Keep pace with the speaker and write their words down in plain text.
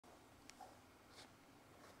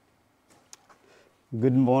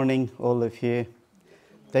Good morning, all of you.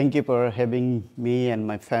 Thank you for having me and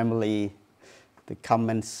my family to come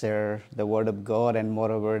and share the Word of God and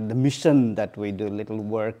moreover the mission that we do, little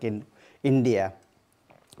work in India.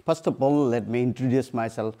 First of all, let me introduce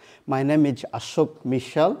myself. My name is Ashok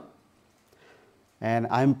Michel and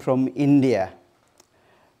I'm from India.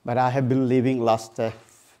 But I have been living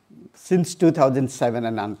since 2007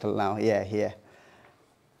 and until now, here.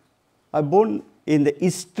 I born in the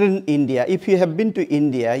eastern India. If you have been to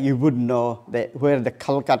India, you would know where the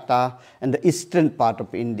Calcutta and the eastern part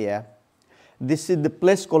of India. This is the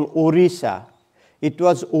place called Orissa. It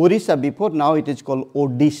was Orissa before, now it is called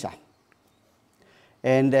Odisha.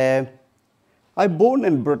 And I born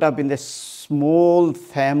and brought up in a small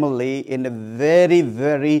family in a very,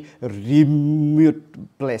 very remote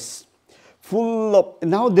place. Full of,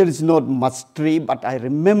 now there is not much tree, but I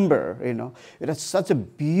remember, it was such a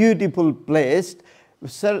beautiful place,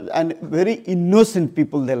 and very innocent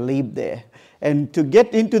people that live there. And to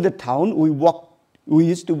get into the town, we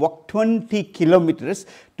used to walk 20 kilometers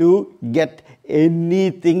to get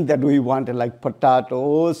anything that we wanted, like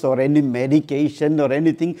potatoes or any medication or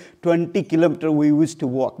anything. 20 kilometers we used to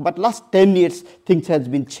walk. But last 10 years, things has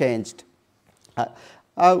been changed.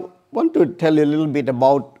 I want to tell you a little bit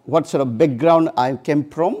about what sort of background I came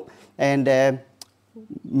from. And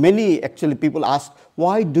many actually people ask,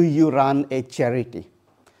 why do you run a charity?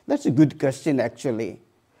 That's a good question actually.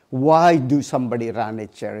 Why do somebody run a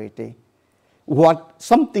charity?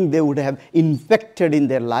 Something they would have infected in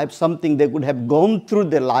their life, something they would have gone through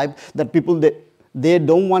their life that they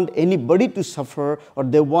don't want anybody to suffer or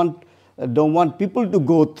they don't want people to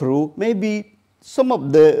go through. Maybe some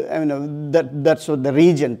of that's what the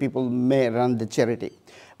reason people may run the charity.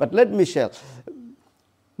 But let me share.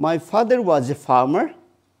 My father was a farmer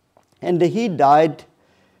and he died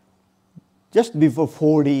just before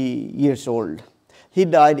 40 years old. He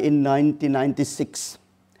died in 1996.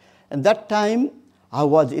 And that time I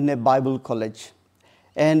was in a Bible college.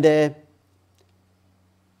 And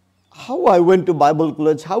how I went to Bible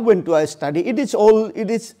college, how went to I study,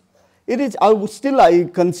 I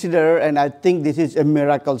consider and I think this is a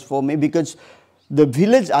miracle for me because the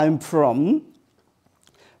village I'm from,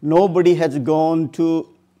 nobody has gone to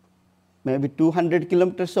maybe 200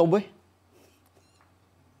 kilometers away.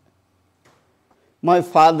 My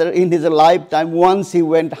father in his lifetime, once he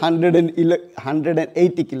went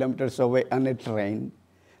 180 kilometers away on a train.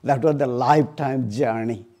 That was the lifetime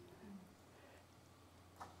journey.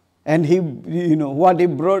 And what he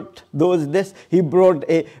brought those days, he brought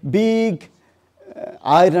a big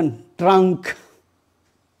iron trunk.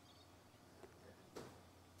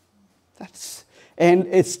 And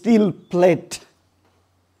a steel plate.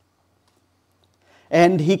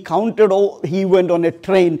 And he went on a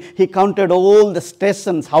train, he counted all the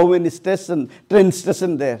stations, how many train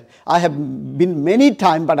stations there. I have been many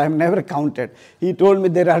times, but I have never counted. He told me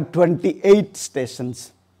there are 28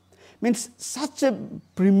 stations. Means such a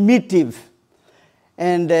primitive.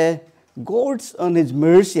 And God's on his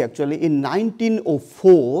mercy actually, in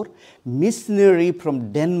 1904, missionary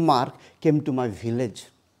from Denmark came to my village.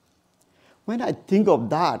 When I think of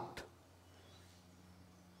that,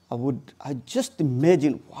 I just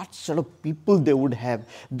imagine what sort of people they would have.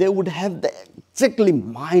 They would have the exactly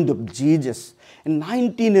mind of Jesus. In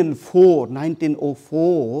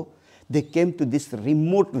 1904, they came to this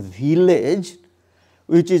remote village,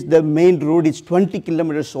 which is the main road is 20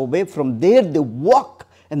 kilometers away. From there, they walk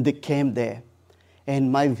and they came there.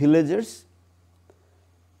 And my villagers,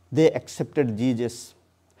 they accepted Jesus.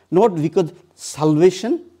 Not because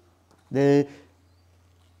salvation, the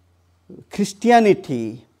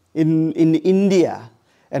Christianity in India,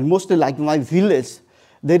 and mostly like my village,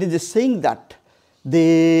 there is a saying that,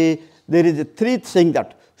 there is a three saying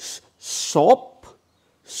that, soap,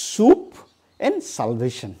 soup, and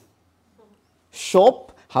salvation.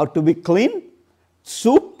 Soap, how to be clean.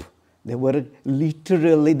 Soup, there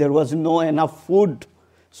was no enough food.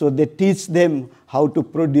 So they teach them how to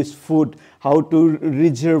produce food, how to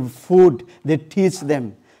reserve food. They teach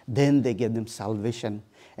them. Then they give them salvation.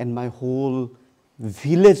 And my whole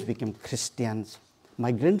village became Christians.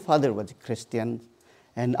 My grandfather was a Christian.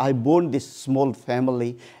 And I born this small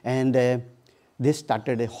family. And they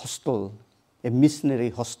started a hostel, a missionary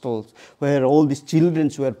hostel, where all these children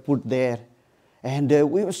were put there. And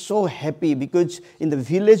we were so happy because in the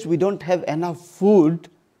village we don't have enough food.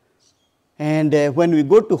 And when we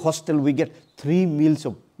go to hostel, we get 3 meals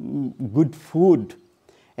of good food.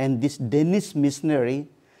 And this Danish missionary,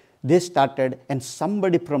 they started, and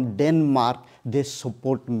somebody from Denmark, they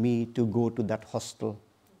support me to go to that hostel.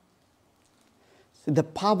 So the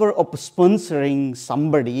power of sponsoring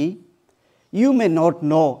somebody You may not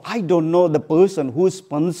know. I don't know the person who is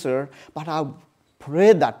sponsor, but I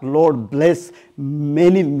pray that Lord bless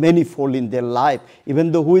many, many fold in their life.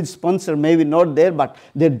 Even though who is sponsor maybe not there, but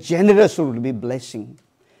their generous will be blessing.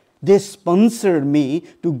 They sponsored me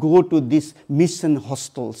to go to these mission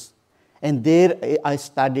hostels. And there I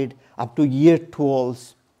studied up to year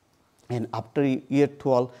 12. And after year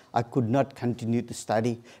 12, I could not continue to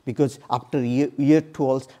study because after year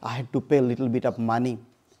 12, I had to pay a little bit of money.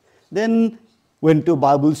 Then went to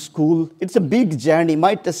Bible school. It's a big journey.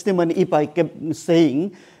 My testimony, if I kept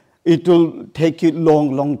saying, it will take you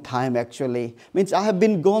long time actually. Means I have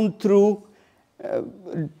been gone through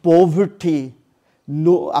poverty.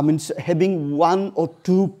 Having one or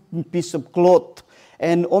two piece of cloth,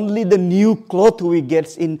 and only the new cloth we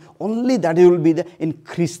get in, only that it will be in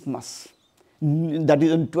Christmas. That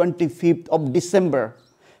is on 25th of December.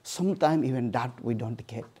 Sometime even that we don't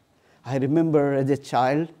get. I remember as a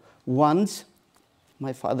child, once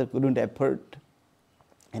my father couldn't afford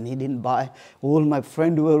and he didn't buy. All my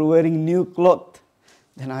friends were wearing new clothes.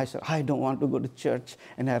 Then I said, I don't want to go to church.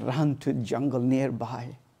 And I ran to the jungle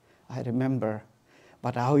nearby. I remember.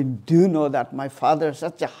 But I do know that my father,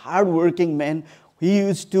 such a hard-working man, he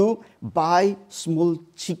used to buy small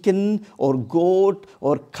chicken or goat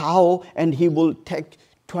or cow, and he will take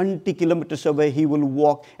 20 kilometers away, he will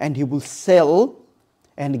walk and he will sell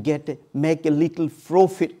and make a little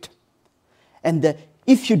profit. And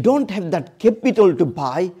if you don't have that capital to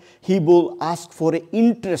buy, he will ask for an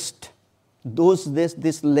interest. Those days,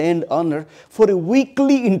 this landowner, for a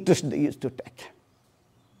weekly interest they used to take.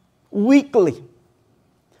 Weekly.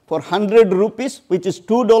 For 100 rupees, which is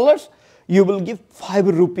 $2, you will give 5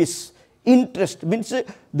 rupees. Interest means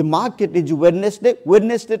the market is Wednesday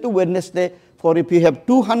to Wednesday. For if you have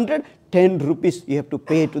 200, 10 rupees you have to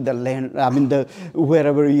pay to the land,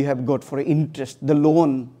 wherever you have got for interest, the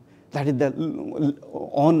loan. That is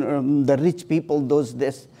the rich people those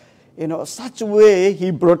days. Such a way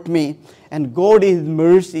he brought me. And God in His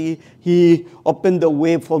mercy, He opened the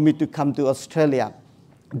way for me to come to Australia.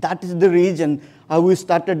 That is the reason we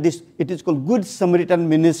started this. It is called Good Samaritan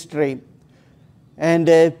Ministry. And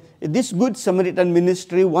this Good Samaritan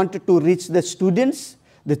Ministry wanted to reach the students,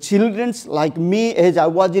 the children like me, as I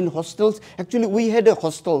was in hostels. Actually, we had a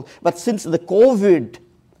hostel, but since the COVID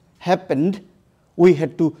happened, we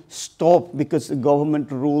had to stop because the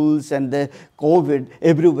government rules and the COVID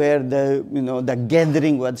everywhere. The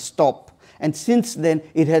gathering was stopped, and since then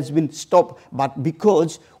it has been stopped. But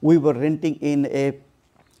because we were renting in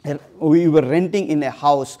a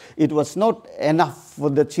house, it was not enough for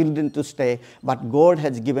the children to stay, but God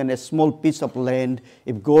has given a small piece of land.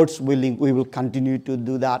 If God's willing, we will continue to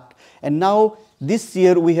do that. And now, this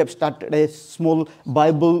year, we have started a small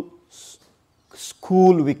Bible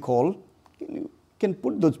school, we call. You can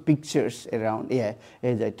put those pictures around here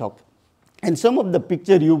as I talk. And some of the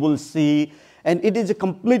picture you will see, and it is a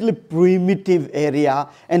completely primitive area,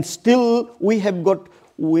 and still we have got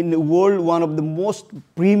in the world one of the most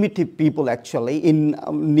primitive people actually in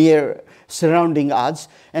near surrounding us,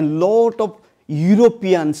 and lot of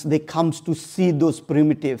Europeans, they comes to see those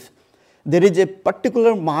primitive. There is a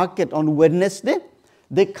particular market on Wednesday.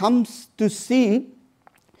 They comes to see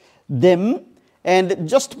them, and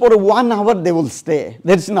just for 1 hour they will stay.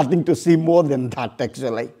 There is nothing to see more than that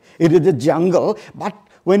actually. It is a jungle, but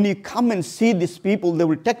when you come and see these people, they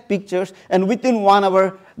will take pictures, and within 1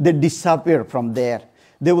 hour they disappear from there.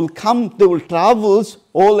 They will come, they will travel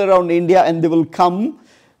all around India, and they will come.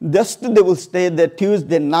 Just they will stay there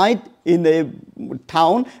Tuesday night in a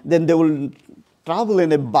town. Then they will travel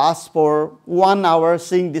in a bus for 1 hour,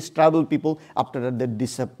 seeing these travel people. After that, they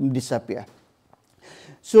disappear.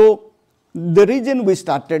 So the reason we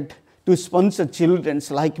started to sponsor children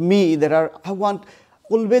like me,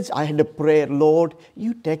 I had a prayer, Lord,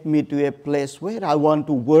 you take me to a place where I want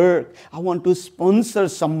to work. I want to sponsor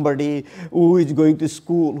somebody who is going to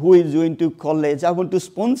school, who is going to college. I want to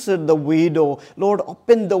sponsor the widow. Lord,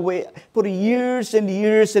 open the way. For years and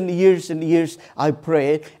years and years and years, I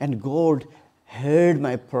prayed, and God heard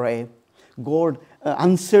my prayer. God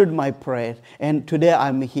answered my prayer, and today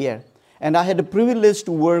I'm here. And I had the privilege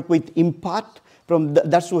to work with Impact.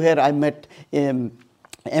 That's where I met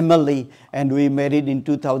Emily, and we married in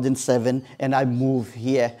 2007, and I moved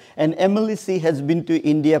here. And Emily, she has been to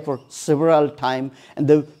India for several times, and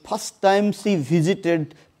the first time she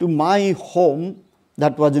visited to my home,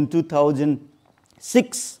 that was in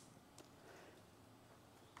 2006,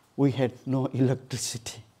 we had no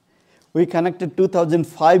electricity. We connected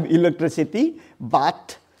 2005 electricity,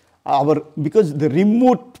 but because the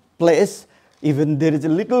remote place, even there is a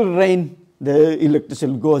little rain, the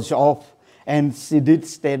electricity goes off. And she did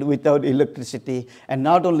stay without electricity. And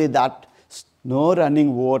not only that, no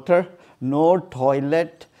running water, no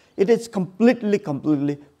toilet. It is completely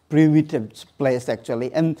primitive place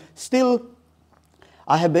actually. And still,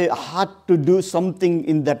 I have a heart to do something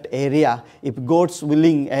in that area. If God's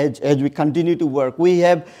willing, as we continue to work, we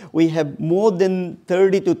have more than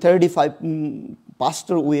 30 to 35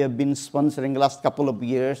 pastors we have been sponsoring last couple of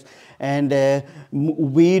years, and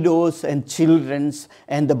widows and childrens,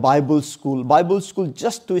 and the Bible school. Bible school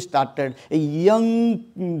just started. A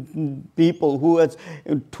young people who has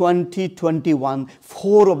 20, 21,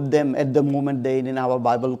 4 of them at the moment they in our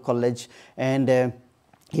Bible college, and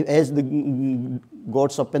as the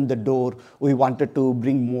God's opened the door, we wanted to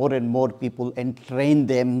bring more and more people and train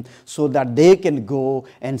them so that they can go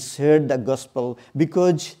and share the gospel.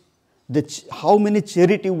 Because how many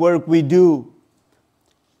charity work we do,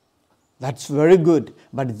 that's very good.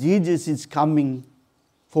 But Jesus is coming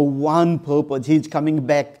for one purpose. He is coming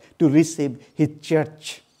back to receive His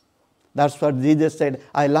church. That's what Jesus said.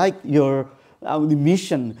 I like your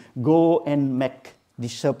mission. Go and make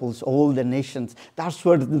disciples, all the nations. That's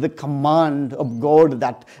what the command of God,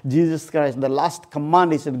 that Jesus Christ, the last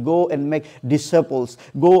command, He said, go and make disciples.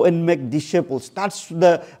 Go and make disciples. That's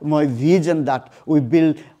my vision, that we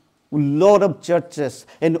build a lot of churches.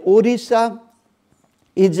 And Odisha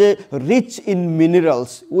is rich in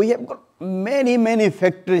minerals. We have got many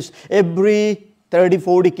factories. Every 30,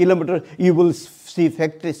 40 kilometers, you will see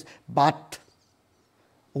factories. But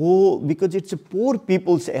because it's a poor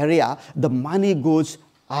people's area, the money goes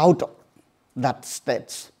out of that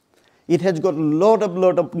states. It has got a lot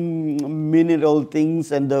of mineral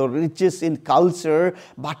things and the riches in culture,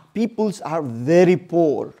 but peoples are very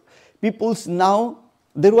poor. Peoples now,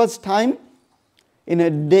 there was time, in a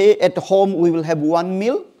day at home we will have one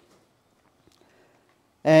meal,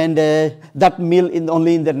 and that meal is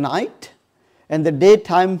only in the night, and the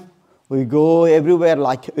daytime we go everywhere,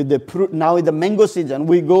 like now in the mango season,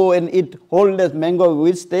 we go and eat whole days mango.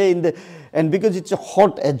 We stay and because it's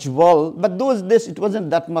hot as well. But those days it wasn't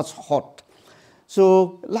that much hot.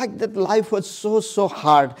 So like that, life was so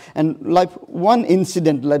hard. And like one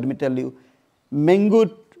incident, let me tell you,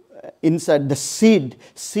 mango inside the seed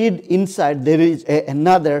inside there is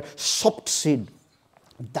another soft seed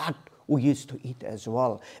that we used to eat as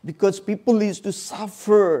well, because people used to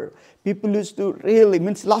suffer. People used to really,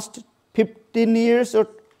 last 15 years,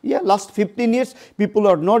 people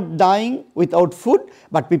are not dying without food,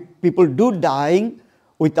 but people do dying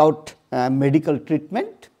without medical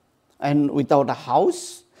treatment and without a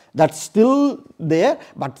house. That's still there,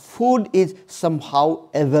 but food is somehow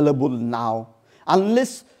available now.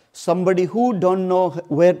 Unless somebody who don't know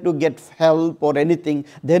where to get help or anything,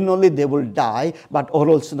 then only they will die, but or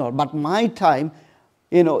else not. But my time,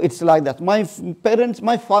 it's like that. My parents,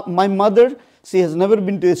 my mother, she has never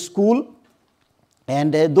been to a school,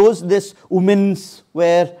 and those days women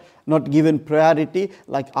were not given priority.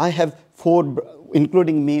 Like I have 4,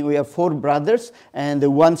 including me, we have 4 brothers and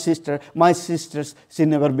one sister. My sisters, she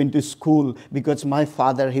never been to school because my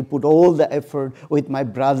father, he put all the effort with my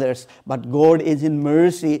brothers. But God is in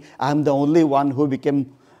mercy. I'm the only one who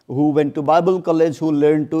went to Bible college, who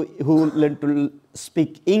learned to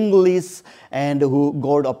speak English, and who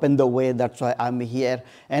God opened the way. That's why I'm here.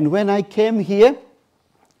 And when I came here,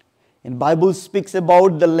 and Bible speaks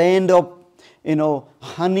about the land of,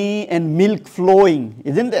 honey and milk flowing,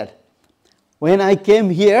 isn't there? When I came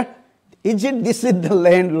here, this is the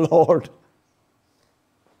land, Lord.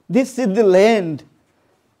 This is the land.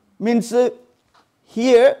 Means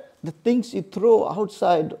here, the things you throw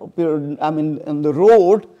outside of on the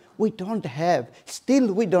road, we don't have.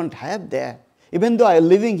 Still, we don't have there. Even though I'm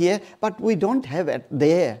living here, but we don't have it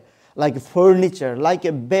there. Like furniture, like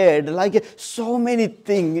a bed, like so many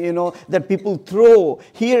things, that people throw.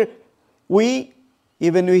 Here, we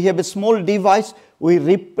have a small device, we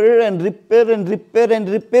repair and repair and repair and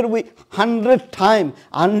repair 100 times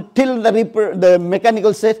until the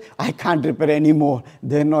mechanical says, I can't repair anymore.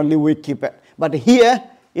 Then only we keep it. But here,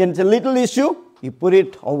 it's a little issue, you put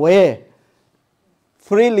it away.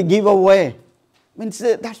 Freely give away.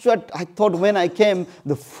 That's what I thought when I came.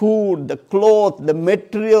 The food, the cloth, the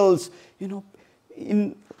materials,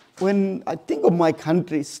 when I think of my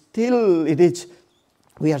country, still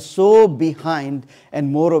we are so behind,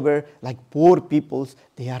 and moreover, like poor peoples,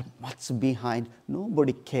 they are much behind.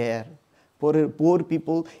 Nobody care. Poor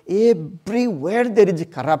people, everywhere there is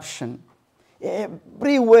corruption.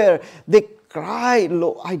 Everywhere they cry,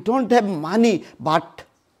 I don't have money, but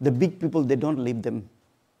the big people, they don't leave them.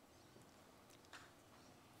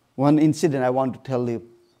 One incident I want to tell you.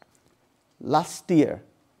 Last year,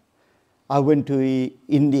 I went to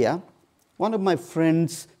India one of my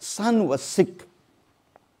friends' son was sick.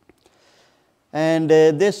 And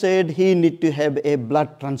they said he need to have a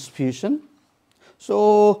blood transfusion.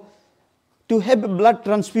 So to have a blood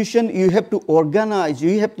transfusion, you have to organize,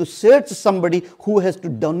 you have to search somebody who has to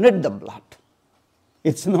donate the blood.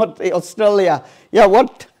 It's not Australia. Yeah,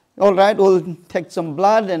 what? All right, we'll take some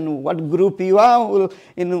blood, and what group you are, we'll,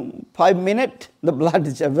 in 5 minutes, the blood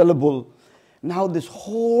is available. Now this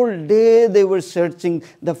whole day they were searching.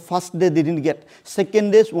 The first day they didn't get.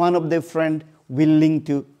 Second day, one of their friend willing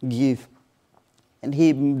to give. And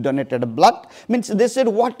he donated a blood. Means they said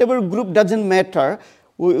whatever group doesn't matter,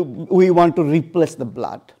 we want to replace the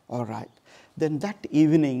blood. All right. Then that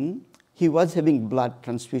evening, he was having blood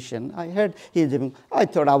transfusion. I heard he is having, I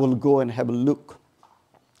thought I will go and have a look.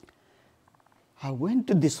 I went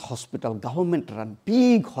to this hospital, government run,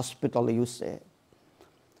 big hospital, you say.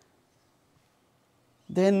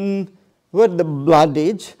 Then where the blood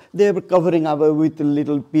is, they were covering over with a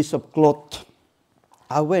little piece of cloth.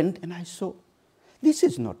 I went and I saw, this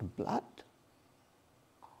is not blood.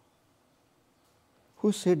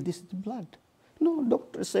 Who said this is blood? No,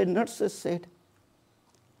 doctor said, nurses said.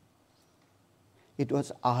 It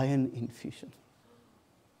was iron infusion.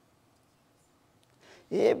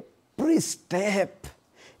 Every step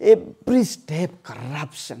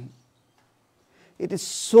corruption. It is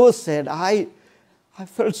so sad. I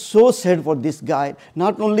felt so sad for this guy.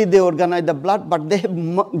 Not only they organize the blood, but they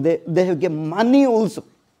have get money also.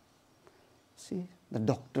 See, the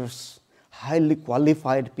doctors, highly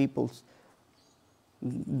qualified people.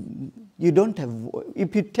 You don't have,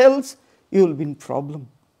 if you tell, you will be in problem.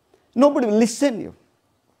 Nobody will listen to you.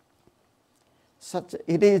 Such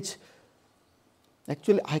it is.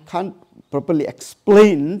 Actually, I can't properly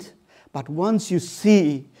explain, but once you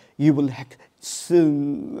see, you will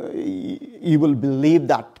believe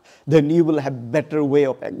that. Then you will have better way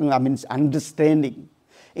of understanding.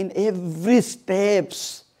 In every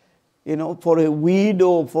steps, for a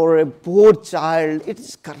widow, for a poor child, it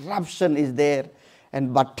is corruption is there.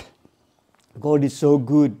 But God is so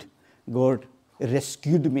good. God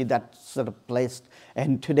rescued me that sort of place.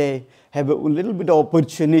 And today have a little bit of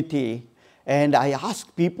opportunity. And I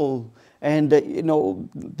ask people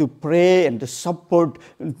to pray and to support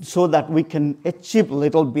so that we can achieve a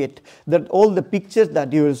little bit. That all the pictures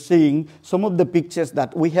that you are seeing, some of the pictures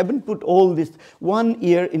that we haven't put all this. 1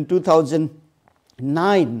 year in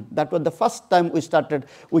 2009, that was the first time we started.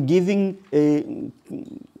 We're giving a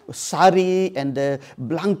sari and a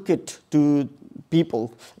blanket to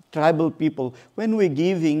people, tribal people. When we're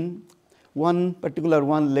giving, one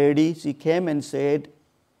lady, she came and said,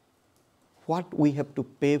 what we have to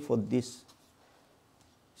pay for this?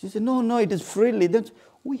 She said, no, it is freely.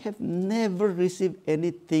 We have never received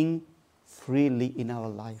anything freely in our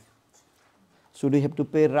life. Should we have to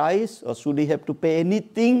pay rice, or should we have to pay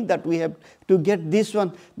anything that we have to get this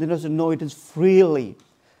one? Then I said, no, it is freely.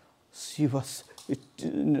 She was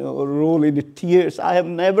rolling in tears. I have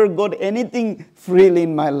never got anything freely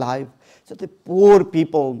in my life. So the poor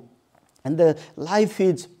people, and the life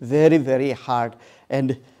is very, very hard.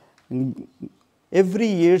 And every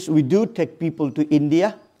year we do take people to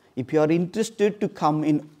India. If you are interested to come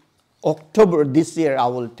in October this year, I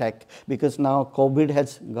will take, because now COVID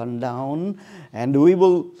has gone down, and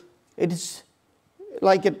it is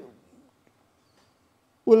like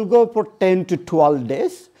we'll go for 10 to 12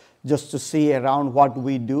 days just to see around what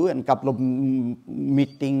we do, and a couple of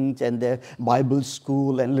meetings and the Bible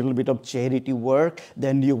school and a little bit of charity work.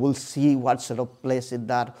 Then you will see what sort of place is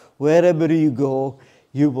that. Wherever you go,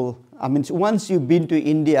 you will, once you've been to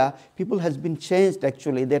India, people has been changed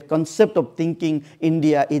actually. Their concept of thinking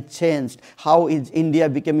India is changed. How is India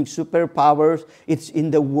becoming superpowers? It's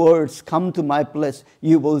in the words, come to my place,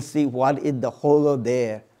 you will see what is the whole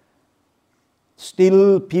there.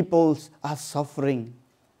 Still people are suffering.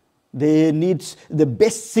 They need, the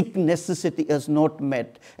basic necessity is not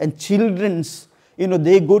met. And children's,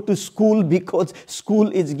 they go to school because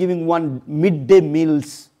school is giving one midday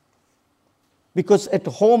meals. Because at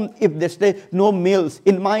home, if they say no meals,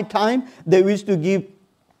 in my time, they used to give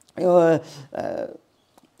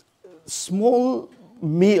small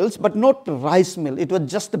meals, but not rice meal. It was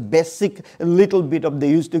just a basic little bit of they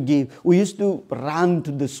used to give. We used to run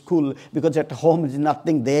to the school because at home is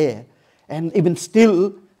nothing there. And even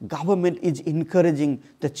still, government is encouraging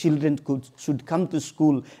the children should come to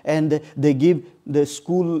school, and they give the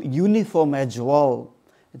school uniform as well.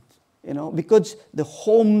 Because the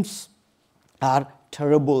homes are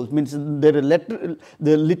terrible. It means there are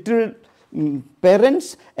the literal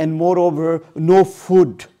parents, and moreover no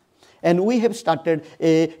food. And we have started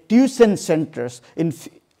tuition centers.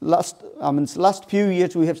 last few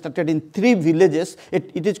years we have started in 3 villages.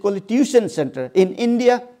 It is called a tuition center. In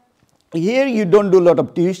India, here you don't do a lot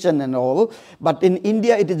of tuition and all, but in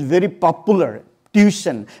India it is very popular.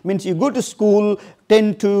 Tuition means you go to school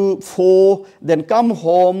 10 to 4, then come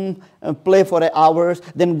home, play for hours,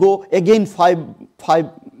 then go again 5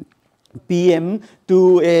 p.m.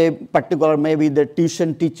 to a particular, maybe the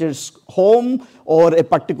tuition teacher's home or a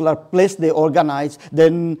particular place they organize.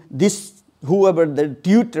 Then this, whoever the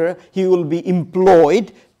tutor, he will be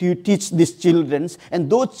employed to teach these children, and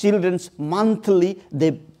those children monthly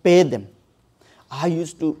they pay them. I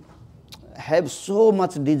used to have so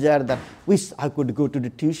much desire that wish I could go to the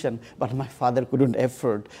tuition, but my father couldn't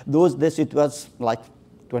afford. Those days it was like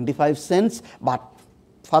 25 cents, but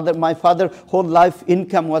my father whole life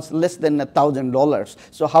income was less than $1,000.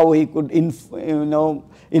 So how he could, in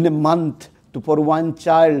a month for one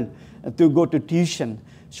child to go to tuition.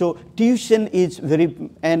 So tuition is very,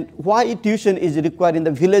 and why tuition is required in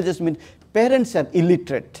the villages means parents are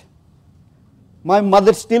illiterate. My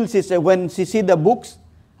mother still, she says, when she see the books,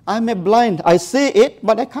 I'm a blind. I see it,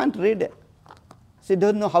 but I can't read it. She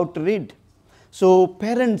doesn't know how to read. So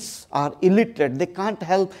parents are illiterate. They can't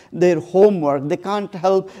help their homework. They can't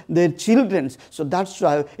help their children. So that's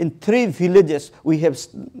why in 3 villages we have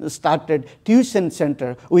started tuition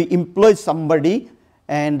center. We employ somebody,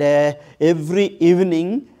 and every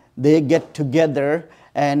evening they get together,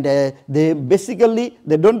 and they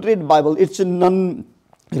don't read Bible. It's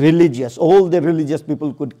non-religious. All the religious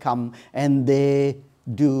people could come, and they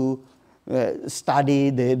do study,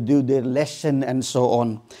 they do their lesson and so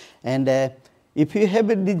on. And if you have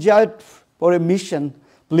a desire for a mission,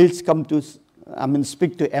 please come to,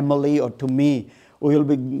 speak to Emily or to me. We will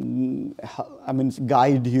be,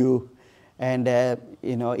 guide you. And,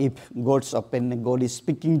 if God's open, God is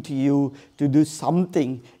speaking to you to do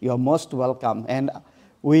something, you are most welcome. And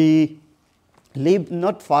we live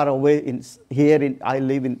not far away I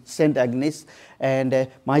live in St. Agnes, and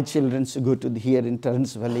my children go to here in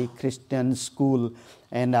Torrance Valley Christian School.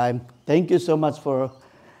 And I thank you so much for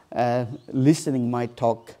listening my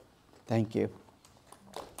talk. Thank you.